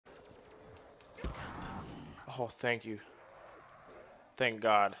Oh, thank you. Thank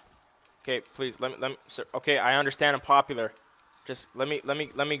God. Okay, please let me sir, okay, I understand I'm popular. Just let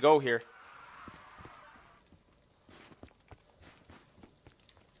me go here.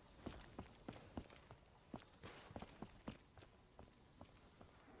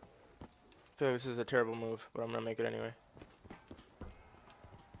 I feel like this is a terrible move, but I'm gonna make it anyway.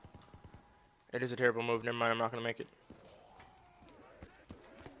 It is a terrible move. Never mind, I'm not gonna make it.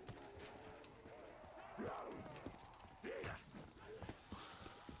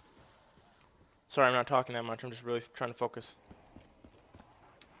 Sorry, I'm not talking that much. I'm just really trying to focus.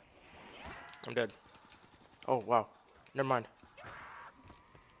 I'm dead. Oh, wow. Never mind.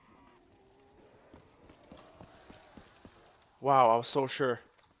 Wow, I was so sure.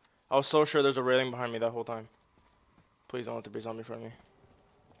 I was so sure there's a railing behind me that whole time. Please don't let there be a zombie in front of me.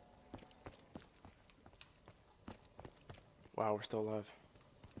 Wow, we're still alive.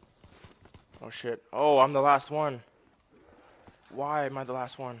 Oh, shit. Oh, I'm the last one. Why am I the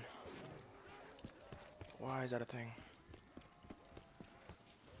last one? Why is that a thing?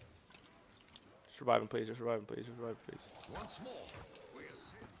 Just revive him, please. Just revive him, please. Just revive him, please.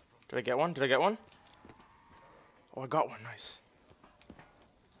 Did I get one? Did I get one? Oh, I got one. Nice.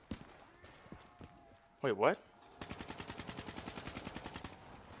 Wait, what?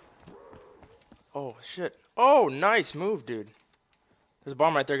 Oh, shit. Oh, nice move, dude. There's a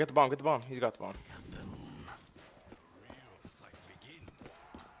bomb right there. Get the bomb. Get the bomb. He's got the bomb.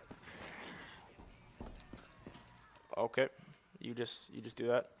 Okay. You just do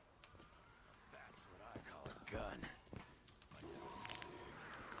that. That's what I call a gun.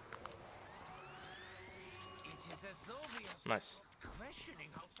 Nice.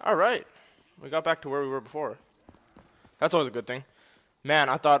 All right. We got back to where we were before. That's always a good thing. Man,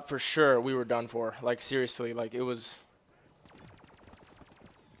 I thought for sure we were done for. Like, seriously. Like, it was...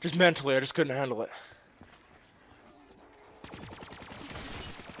 Just mentally, I just couldn't handle it.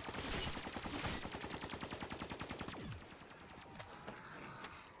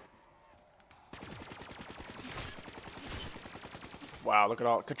 Wow, look at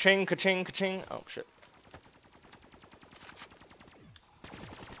all. Ka-ching, ka-ching, ka-ching. Oh, shit.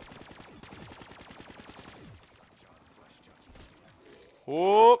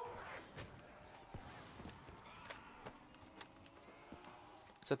 Whoop.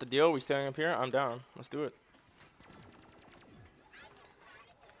 Is that the deal? We staying up here? I'm down. Let's do it.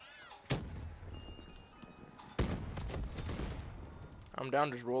 I'm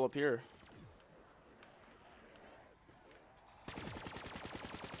down. Just roll up here.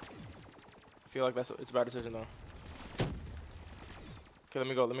 I feel like it's a bad decision, though. Okay, let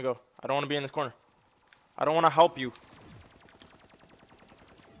me go. Let me go. I don't want to be in this corner. I don't want to help you.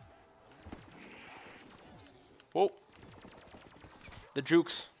 Whoa. The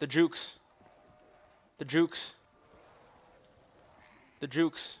jukes. The jukes. The jukes. The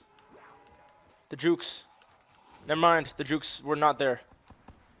jukes. The jukes. Never mind. The jukes were not there.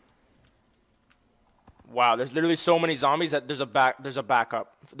 Wow, there's literally so many zombies that there's a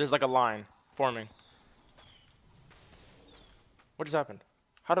backup. There's like a line forming. What just happened?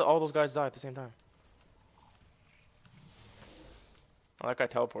 How did all those guys die at the same time? Oh, that guy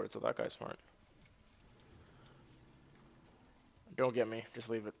teleported, so that guy's smart. Don't get me. Just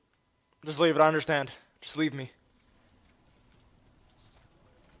leave it. Just leave it. I understand. Just leave me.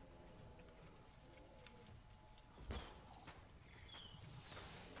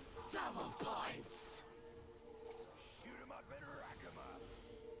 Double points.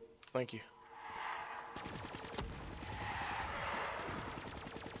 Thank you.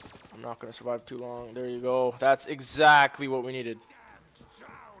 I'm not gonna survive too long. There you go. That's exactly what we needed.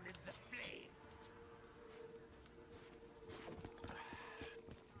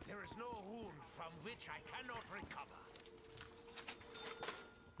 There is no wound from which I cannot recover.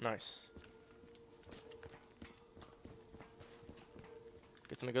 Nice.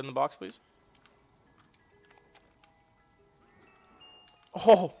 Get something good in the box, please.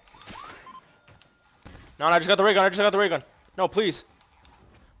 Oh! No, I just got the ray gun. I just got the ray gun. No, please.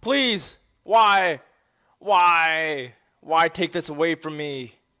 Please! Why? Why? Why take this away from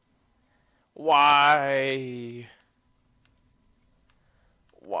me? Why?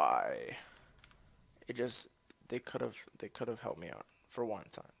 Why? It just... They could have helped me out. For one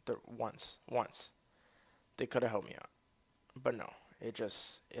time. Once. They could have helped me out. But no. It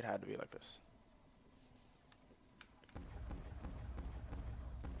had to be like this.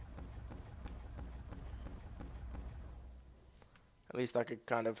 At least I could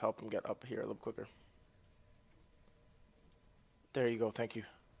kind of help him get up here a little quicker. There you go, thank you.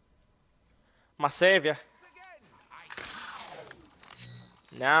 My savior.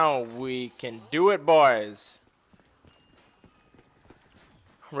 Now we can do it, boys.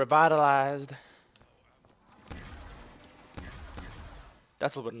 Revitalized.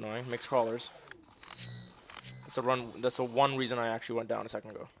 That's a little bit annoying. Mixed crawlers. That's a run. That's the one reason I actually went down a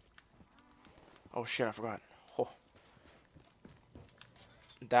second ago. Oh shit! I forgot. Oh.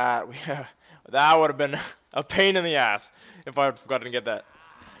 That that would have been a pain in the ass if I had forgotten to get that.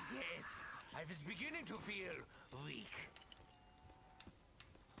 Yes, I was beginning to feel weak.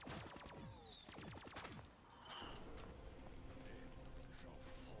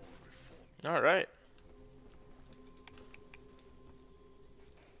 All right.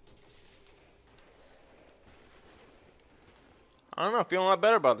 I don't know. Feeling a lot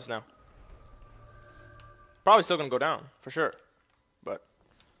better about this now. Probably still gonna go down for sure, but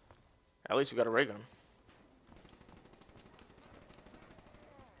at least we got a ray gun.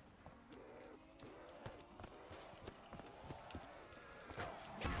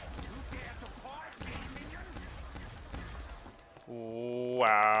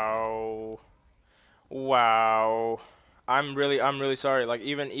 Wow. Wow. I'm really sorry. Like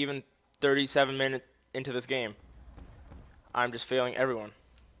even 37 minutes into this game, I'm just failing everyone.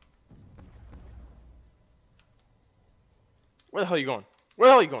 Where the hell are you going? Where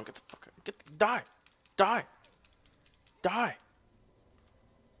the hell are you going? Get the fuck out. Die. Die. Die.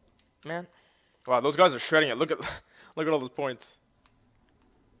 Man. Wow, those guys are shredding it. Look at look at all those points.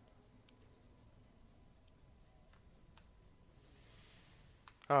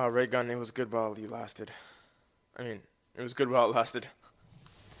 Oh, ray gun, it was good while you lasted. I mean, it was good while it lasted.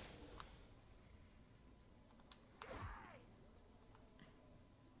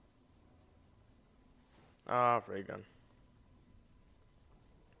 Ah, ray gun.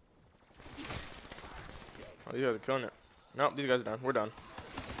 Oh, these guys are killing it. Nope, these guys are done. We're done.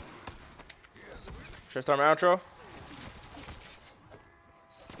 Should I start my outro?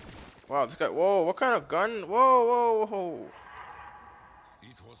 Wow, this guy. Whoa, what kind of gun? Whoa, whoa, whoa.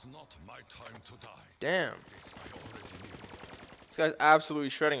 It was not my time to die. Damn. This I already knew. This guy's absolutely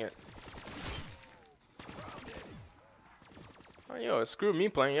shredding it. Oh, yo, screw me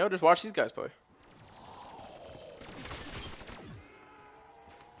playing. Yo, just watch these guys play.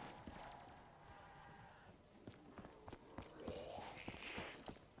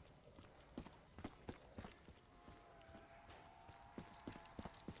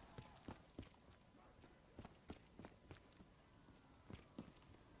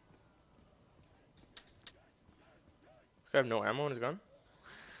 This guy have no ammo in his gun?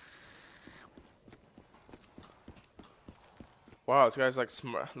 Wow, this guy's like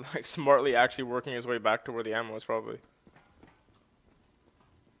smartly actually working his way back to where the ammo is probably.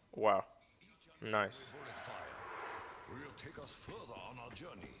 Wow. Nice. Bullet fire will take us further on our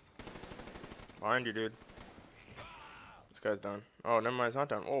journey. Behind you, dude. This guy's done. Oh, never mind, it's not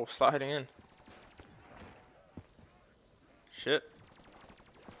done. Oh, sliding in. Shit.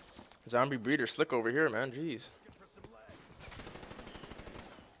 Zombie breeder slick over here, man. Jeez.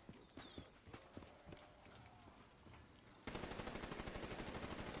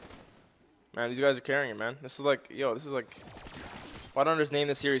 Man, these guys are carrying it, man. This is like, yo, this is like, why don't I just name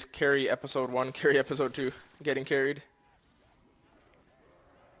the series Carry Episode 1, Carry Episode 2, Getting Carried?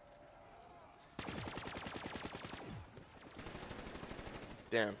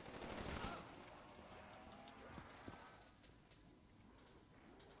 Damn.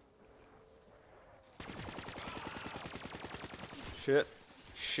 Shit.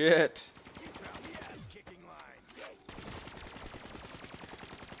 Shit.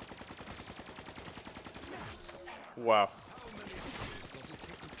 Wow.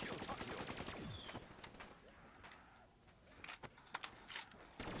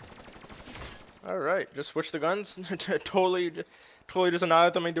 All right, just switch the guns. totally just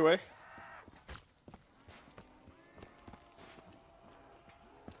annihilate them either way.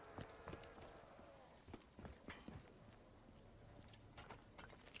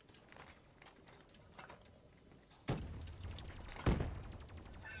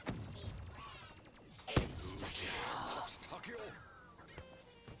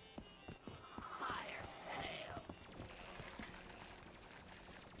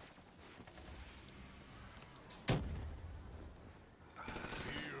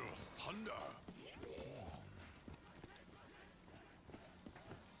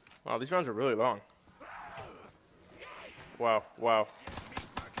 Wow, these rounds are really long. Wow, wow.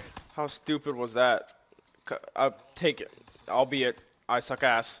 How stupid was that? I'll take it, albeit I suck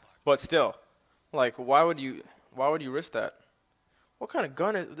ass, but still. Like, why would you risk that? What kind of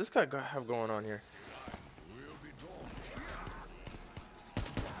gun is this guy have going on here?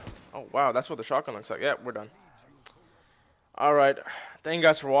 Oh, wow, that's what the shotgun looks like. Yeah, we're done. All right. Thank you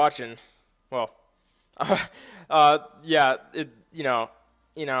guys for watching. Well, yeah,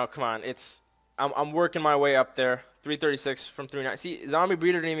 come on. I'm working my way up there. 336 from 39. See, Zombie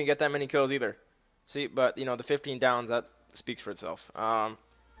Breeder didn't even get that many kills either. See, but the 15 downs, that speaks for itself. I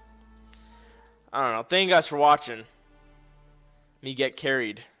don't know. Thank you guys for watching me get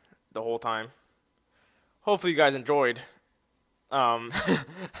carried the whole time. Hopefully you guys enjoyed. I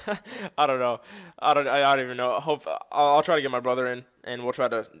don't know. I don't even know. I'll try to get my brother in, and we'll try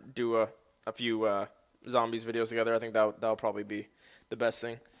to do a few zombies videos together. I think that'll probably be the best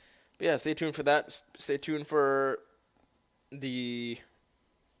thing. But yeah, stay tuned for that. Stay tuned for the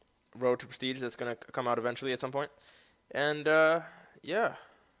Road to Prestige that's gonna come out eventually at some point. And yeah,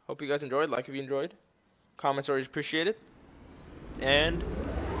 hope you guys enjoyed. Like if you enjoyed. Comments are always appreciated. And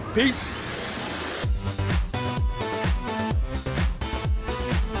peace.